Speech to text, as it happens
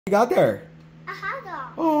You got there? A hot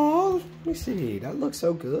dog. Oh, let me see. That looks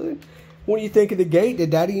so good. What do you think of the gate? Did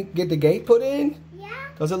Daddy get the gate put in? Yeah.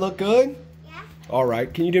 Does it look good? Yeah. All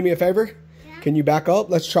right. Can you do me a favor? Yeah. Can you back up?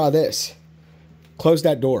 Let's try this. Close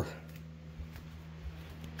that door.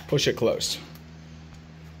 Push it closed.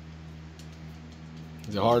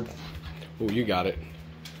 Is it hard? Oh, you got it.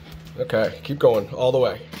 Okay, keep going all the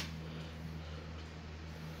way.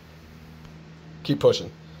 Keep pushing.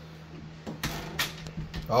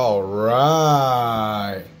 All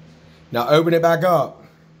right. Now open it back up.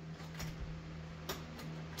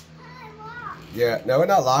 Yeah, no, it's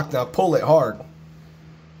not locked. Now pull it hard.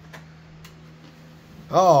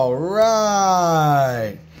 All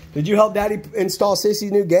right. Did you help Daddy install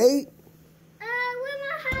Sissy's new gate? Where's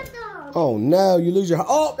my hot dog? Oh no, you lose your.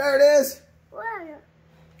 Oh, there it is. Where?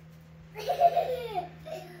 I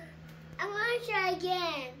want to try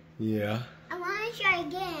again. Yeah. I want to try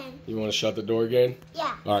again. You want to shut the door again?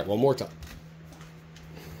 Yeah. All right, one more time.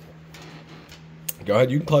 Go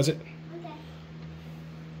ahead, you can close it. Okay.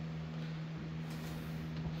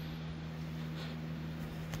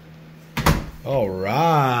 All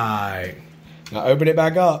right. Now open it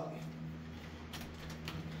back up.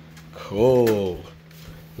 Cool.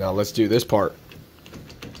 Now let's do this part.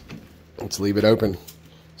 Let's leave it open.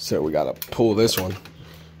 So we got to pull this one.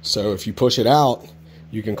 So if you push it out,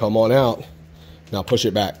 you can come on out. Now push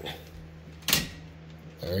it back.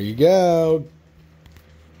 There you go.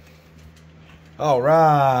 All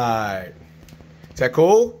right. Is that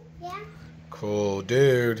cool? Yeah. Cool,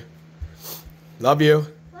 dude. Love you.